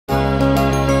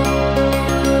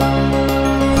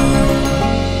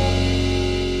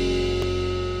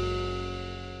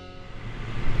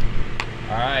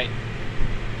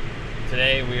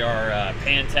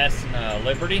testing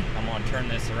Liberty. I'm going to turn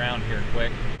this around here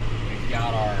quick. We've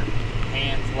got our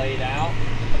pans laid out.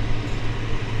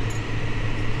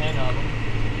 10 of them.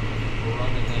 We're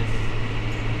running this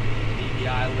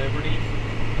BBI Liberty.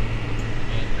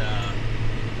 And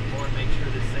I want to make sure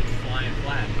this thing's flying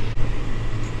flat.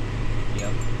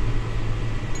 Yep.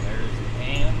 There's the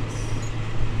pans.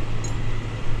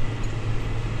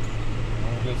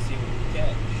 And we'll go see what we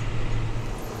catch.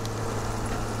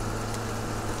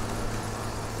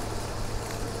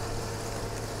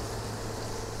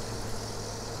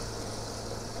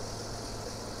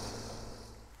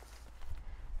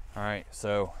 All right,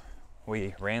 so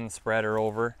we ran the spreader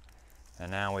over,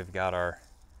 and now we've got our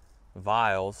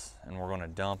vials, and we're going to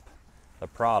dump the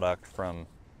product from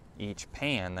each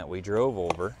pan that we drove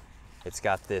over. It's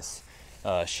got this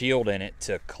shield in it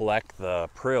to collect the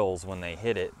prills when they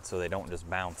hit it so they don't just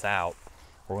bounce out.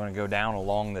 We're going to go down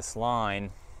along this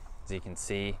line, as you can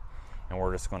see, and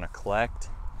we're just going to collect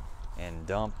and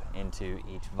dump into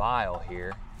each vial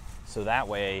here. So that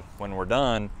way, when we're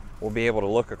done, we'll be able to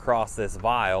look across this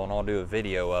vial, and I'll do a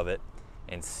video of it,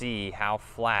 and see how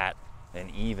flat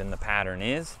and even the pattern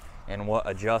is and what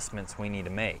adjustments we need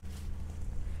to make.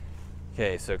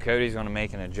 Okay, so Cody's going to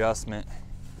make an adjustment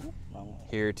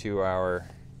here to our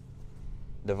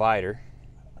divider.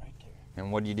 Right there.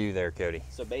 And what do you do there, Cody?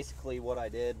 So basically what I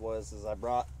did was I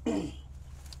brought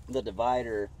the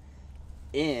divider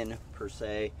in, per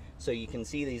se, so you can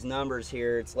see these numbers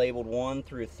here. It's labeled 1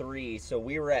 through 3. So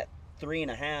we were at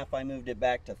 3.5. I moved it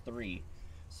back to 3.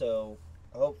 So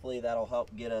hopefully that'll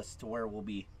help get us to where we'll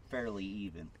be fairly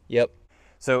even. Yep.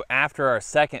 So after our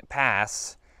second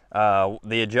pass,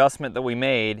 the adjustment that we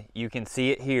made, you can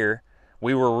see it here.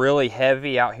 We were really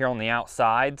heavy out here on the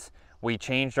outsides. We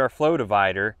changed our flow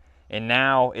divider, and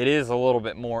now it is a little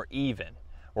bit more even.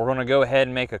 We're going to go ahead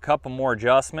and make a couple more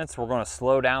adjustments. We're going to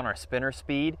slow down our spinner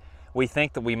speed. We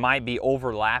think that we might be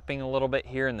overlapping a little bit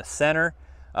here in the center.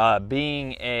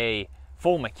 Being a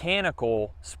full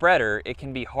mechanical spreader, it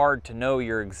can be hard to know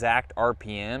your exact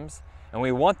RPMs, and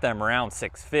we want them around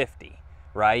 650,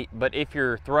 right? But if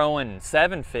you're throwing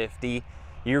 750,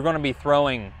 you're going to be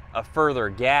throwing a further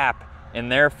gap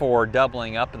and therefore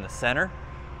doubling up in the center.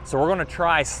 So we're going to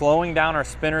try slowing down our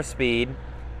spinner speed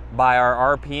by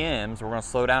our RPMs. We're going to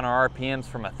slow down our RPMs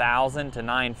from 1,000 to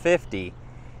 950,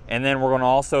 and then we're going to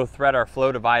also thread our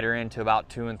flow divider into about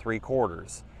 2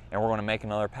 3/4. And we're going to make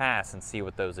another pass and see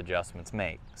what those adjustments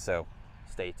make. So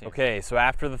stay tuned. Okay, so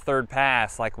after the third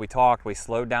pass, like we talked, we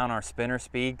slowed down our spinner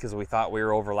speed because we thought we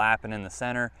were overlapping in the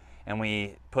center, and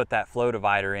we put that flow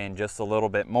divider in just a little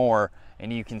bit more,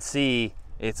 and you can see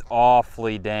it's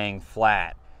awfully dang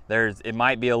flat. It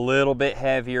might be a little bit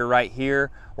heavier right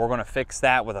here. We're going to fix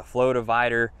that with a flow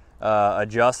divider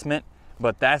adjustment,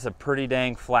 but that's a pretty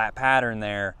dang flat pattern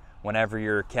there whenever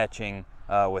you're catching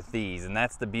with these. And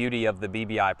that's the beauty of the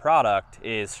BBI product,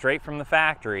 is straight from the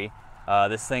factory.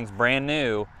 This thing's brand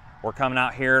new. We're coming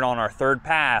out here on our third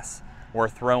pass, we're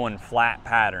throwing flat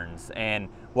patterns, and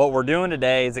what we're doing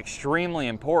today is extremely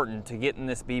important to getting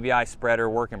this BBI spreader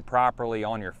working properly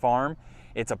on your farm.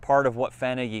 It's a part of what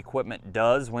Fennig Equipment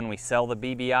does when we sell the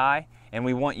BBI, and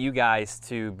we want you guys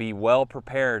to be well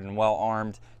prepared and well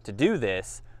armed to do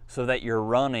this so that you're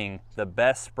running the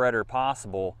best spreader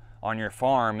possible on your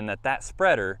farm, and that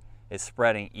spreader is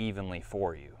spreading evenly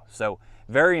for you. So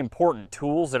very important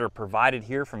tools that are provided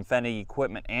here from Fennig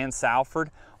Equipment and Salford.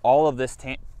 All of this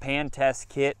pan test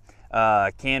kit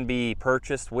can be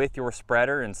purchased with your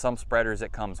spreader, and some spreaders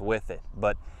it comes with it.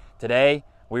 But today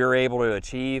we were able to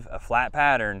achieve a flat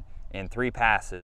pattern in 3 passes.